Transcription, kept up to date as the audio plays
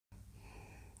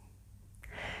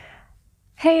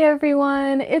Hey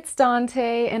everyone, it's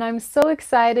Dante, and I'm so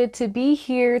excited to be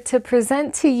here to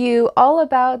present to you all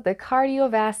about the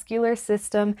cardiovascular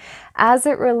system as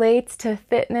it relates to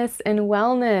fitness and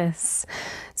wellness.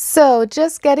 So,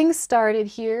 just getting started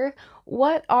here,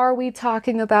 what are we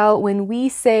talking about when we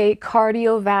say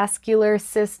cardiovascular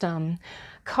system?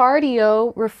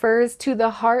 Cardio refers to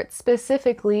the heart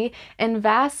specifically, and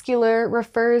vascular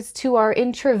refers to our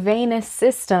intravenous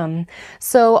system.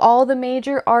 So all the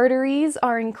major arteries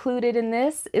are included in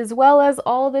this, as well as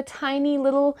all the tiny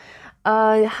little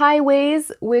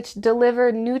highways which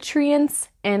deliver nutrients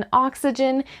and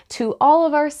oxygen to all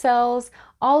of our cells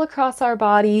all across our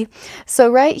body.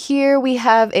 So right here we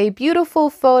have a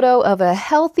beautiful photo of a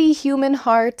healthy human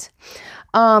heart.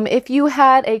 If you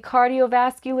had a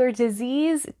cardiovascular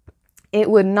disease, it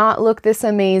would not look this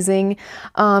amazing.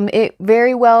 It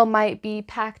very well might be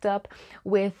packed up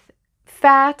with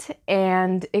fat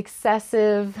and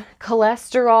excessive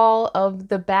cholesterol of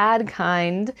the bad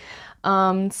kind.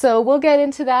 So we'll get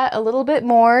into that a little bit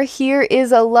more. Here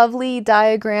is a lovely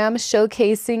diagram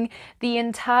showcasing the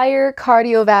entire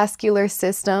cardiovascular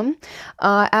system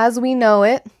as we know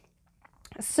it.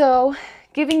 So,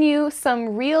 giving you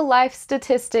some real life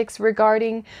statistics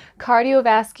regarding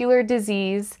cardiovascular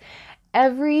disease,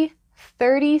 every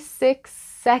 36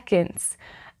 seconds,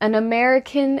 an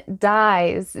American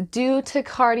dies due to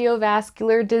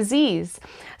cardiovascular disease.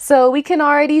 So we can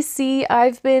already see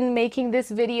I've been making this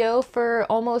video for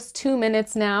almost 2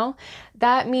 minutes now.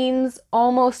 That means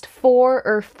almost 4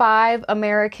 or 5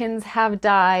 Americans have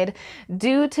died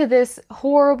due to this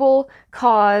horrible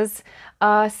cause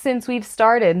since we've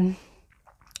started.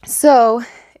 So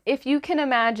if you can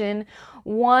imagine,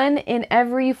 1 in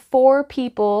every 4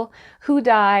 people who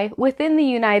die within the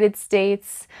United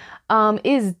States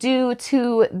is due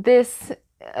to this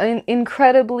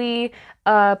incredibly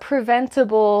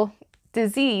preventable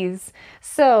disease.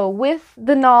 So with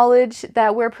the knowledge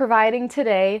that we're providing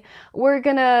today, we're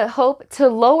gonna hope to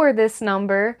lower this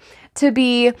number to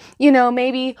be,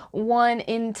 maybe 1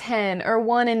 in 10 or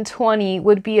 1 in 20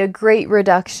 would be a great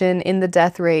reduction in the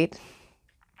death rate.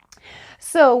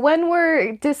 So when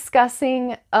we're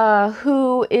discussing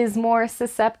who is more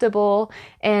susceptible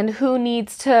and who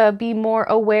needs to be more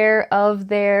aware of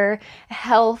their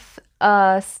health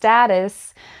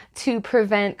status to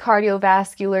prevent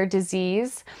cardiovascular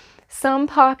disease, some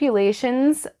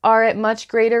populations are at much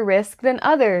greater risk than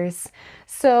others.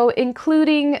 So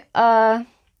including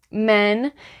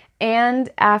men and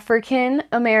African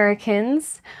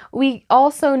Americans. We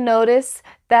also notice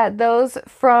that those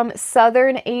from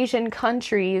Southern Asian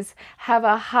countries have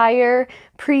a higher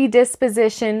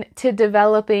predisposition to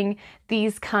developing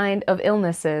these kind of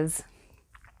illnesses.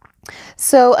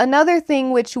 So another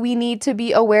thing which we need to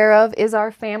be aware of is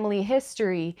our family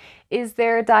history. Is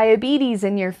there diabetes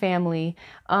in your family?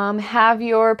 Have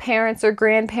your parents or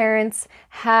grandparents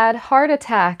had heart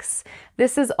attacks?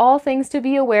 This is all things to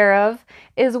be aware of,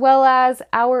 as well as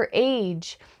our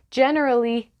age.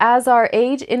 Generally, as our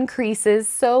age increases,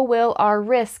 so will our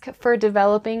risk for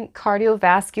developing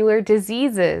cardiovascular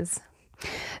diseases.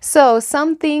 So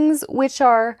some things which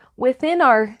are within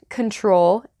our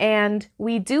control and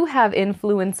we do have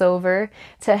influence over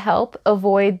to help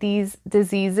avoid these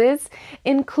diseases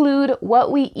include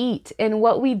what we eat and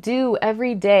what we do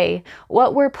every day.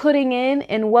 What we're putting in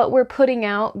and what we're putting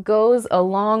out goes a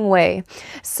long way.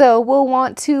 So we'll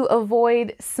want to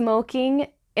avoid smoking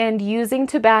and using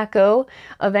tobacco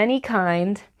of any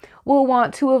kind. We'll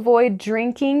want to avoid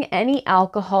drinking any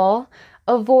alcohol.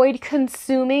 Avoid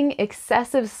consuming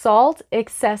excessive salt,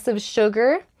 excessive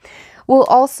sugar. We'll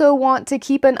also want to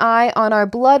keep an eye on our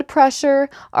blood pressure,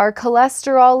 our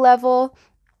cholesterol level,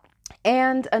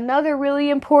 and another really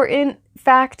important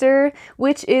factor,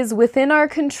 which is within our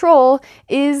control,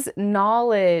 is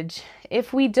knowledge.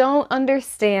 If we don't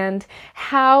understand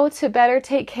how to better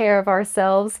take care of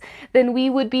ourselves, then we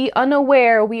would be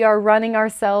unaware we are running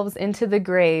ourselves into the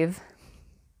grave.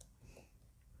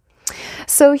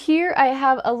 So here I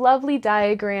have a lovely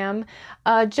diagram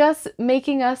just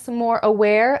making us more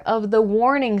aware of the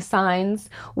warning signs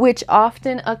which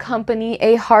often accompany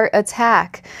a heart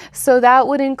attack. So that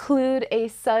would include a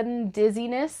sudden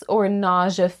dizziness or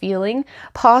nausea feeling,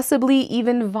 possibly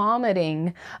even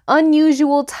vomiting,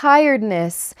 unusual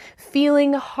tiredness,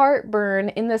 feeling heartburn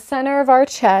in the center of our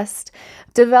chest,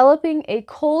 developing a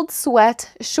cold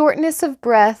sweat, shortness of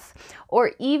breath,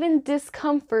 or even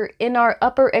discomfort in our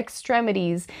upper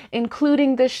extremities,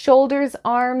 including the shoulders,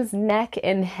 arms, neck,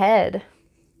 and head.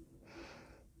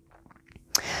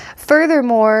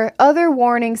 Furthermore, other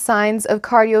warning signs of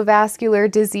cardiovascular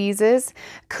diseases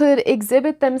could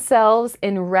exhibit themselves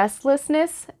in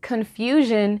restlessness,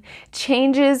 confusion,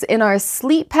 changes in our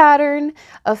sleep pattern,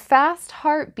 a fast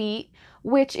heartbeat,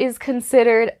 which is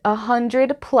considered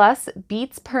 100 plus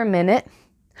beats per minute,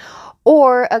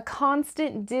 or a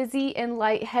constant dizzy and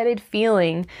lightheaded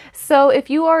feeling. So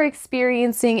if you are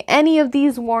experiencing any of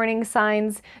these warning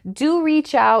signs, do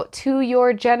reach out to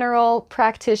your general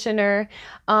practitioner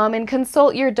and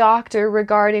consult your doctor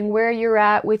regarding where you're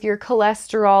at with your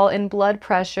cholesterol and blood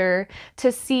pressure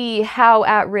to see how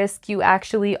at risk you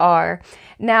actually are.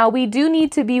 Now, we do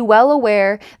need to be well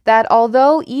aware that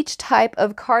although each type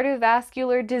of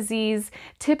cardiovascular disease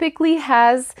typically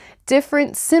has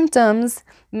different symptoms,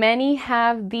 many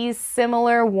have these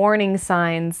similar warning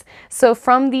signs. So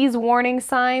from these warning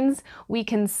signs, we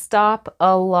can stop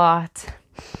a lot.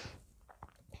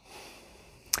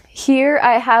 Here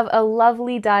I have a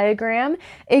lovely diagram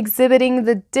exhibiting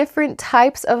the different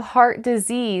types of heart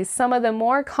disease, some of the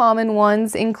more common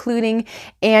ones including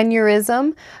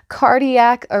aneurysm,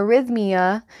 cardiac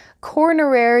arrhythmia,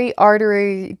 coronary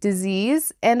artery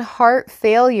disease, and heart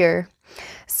failure.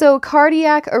 So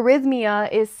cardiac arrhythmia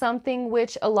is something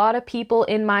which a lot of people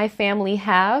in my family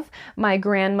have, my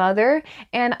grandmother,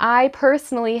 and I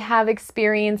personally have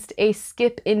experienced a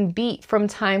skip in beat from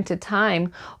time to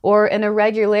time, or an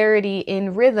irregularity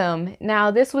in rhythm.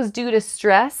 Now, this was due to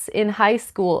stress in high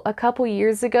school a couple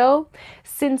years ago.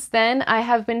 Since then, I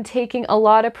have been taking a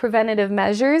lot of preventative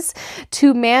measures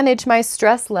to manage my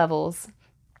stress levels.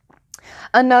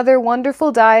 Another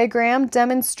wonderful diagram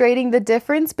demonstrating the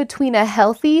difference between a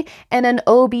healthy and an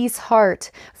obese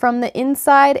heart from the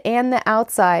inside and the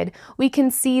outside. We can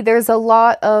see there's a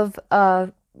lot of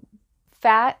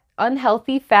fat,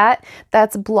 unhealthy fat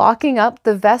that's blocking up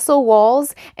the vessel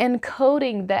walls and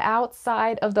coating the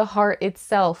outside of the heart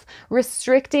itself,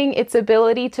 restricting its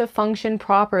ability to function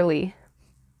properly.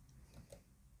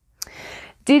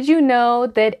 Did you know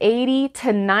that 80 to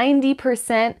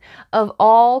 90% of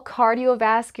all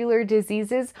cardiovascular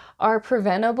diseases are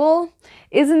preventable?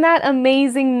 Isn't that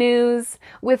amazing news?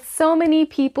 With so many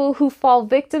people who fall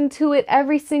victim to it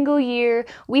every single year,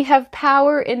 we have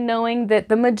power in knowing that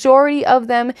the majority of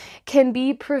them can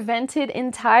be prevented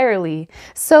entirely.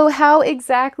 So how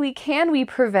exactly can we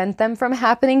prevent them from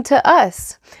happening to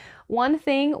us? One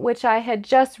thing which I had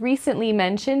just recently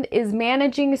mentioned is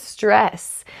managing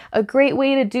stress. A great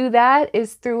way to do that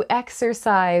is through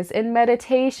exercise and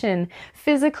meditation,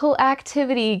 physical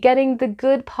activity, getting the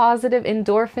good positive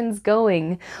endorphins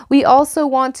going. We also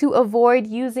want to avoid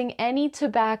using any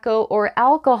tobacco or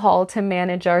alcohol to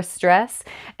manage our stress,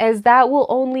 as that will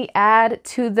only add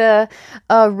to the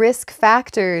risk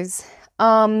factors.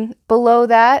 Below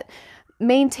that,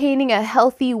 maintaining a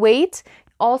healthy weight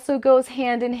also goes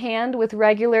hand in hand with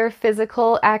regular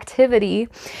physical activity,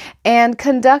 and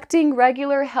conducting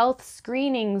regular health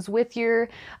screenings with your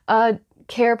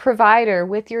care provider,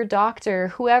 with your doctor,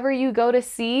 whoever you go to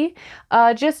see.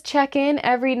 Just check in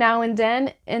every now and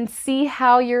then and see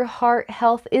how your heart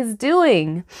health is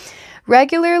doing.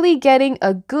 Regularly getting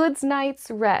a good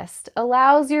night's rest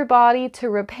allows your body to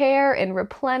repair and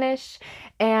replenish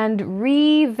and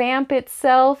revamp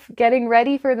itself, getting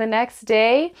ready for the next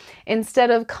day, instead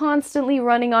of constantly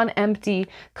running on empty,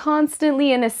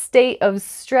 constantly in a state of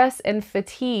stress and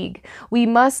fatigue. We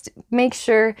must make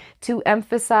sure to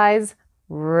emphasize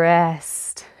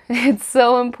rest. It's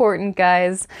so important,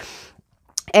 guys.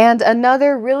 And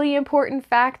another really important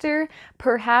factor,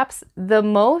 perhaps the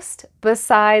most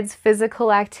besides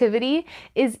physical activity,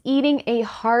 is eating a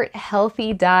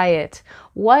heart-healthy diet.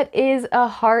 What is a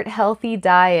heart-healthy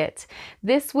diet?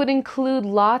 This would include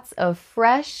lots of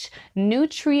fresh,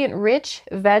 nutrient-rich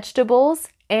vegetables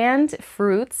and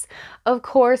fruits. Of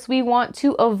course, we want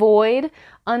to avoid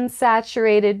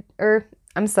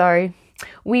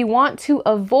we want to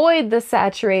avoid the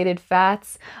saturated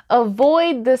fats,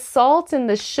 avoid the salt and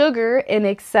the sugar in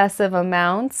excessive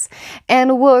amounts,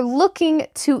 and we're looking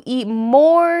to eat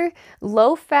more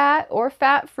low-fat or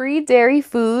fat-free dairy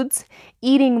foods,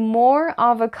 eating more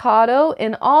avocado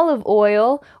and olive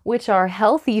oil, which are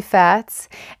healthy fats,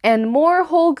 and more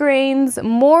whole grains,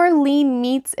 more lean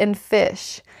meats and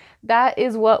fish. That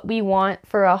is what we want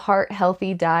for a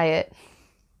heart-healthy diet.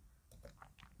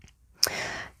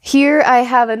 Here I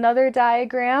have another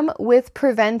diagram with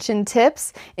prevention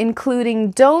tips,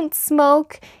 including don't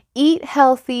smoke, eat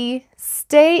healthy,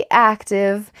 stay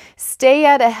active, stay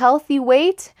at a healthy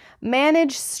weight,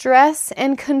 manage stress,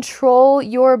 and control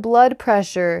your blood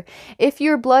pressure. If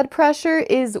your blood pressure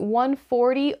is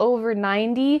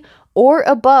 140/90 or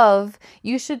above,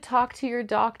 you should talk to your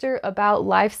doctor about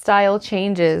lifestyle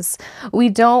changes. We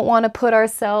don't want to put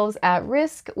ourselves at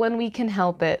risk when we can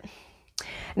help it.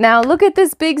 Now look at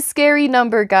this big scary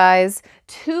number, guys.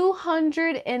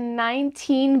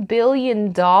 $219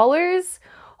 billion.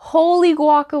 Holy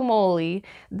guacamole.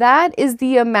 That is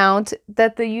the amount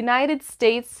that the United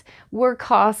States were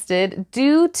costed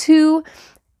due to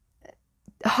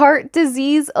heart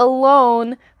disease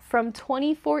alone from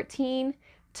 2014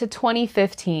 to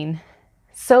 2015.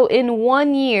 So in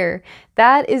 1 year,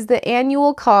 that is the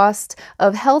annual cost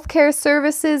of healthcare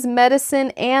services,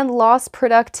 medicine, and lost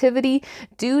productivity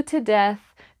due to death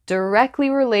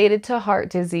directly related to heart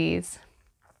disease.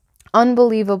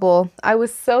 Unbelievable. I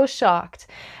was so shocked.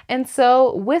 And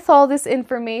so with all this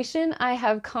information, I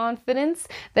have confidence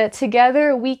that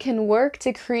together we can work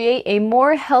to create a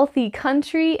more healthy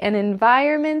country and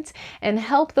environment and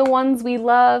help the ones we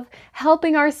love,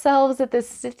 helping ourselves at the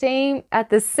same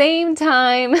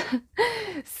time.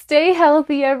 Stay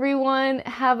healthy, everyone.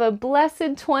 Have a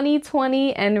blessed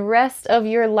 2020 and rest of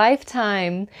your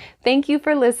lifetime. Thank you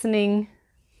for listening.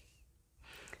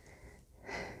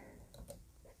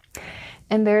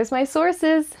 And there's my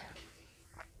sources.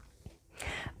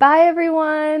 Bye,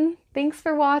 everyone. Thanks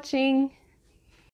for watching.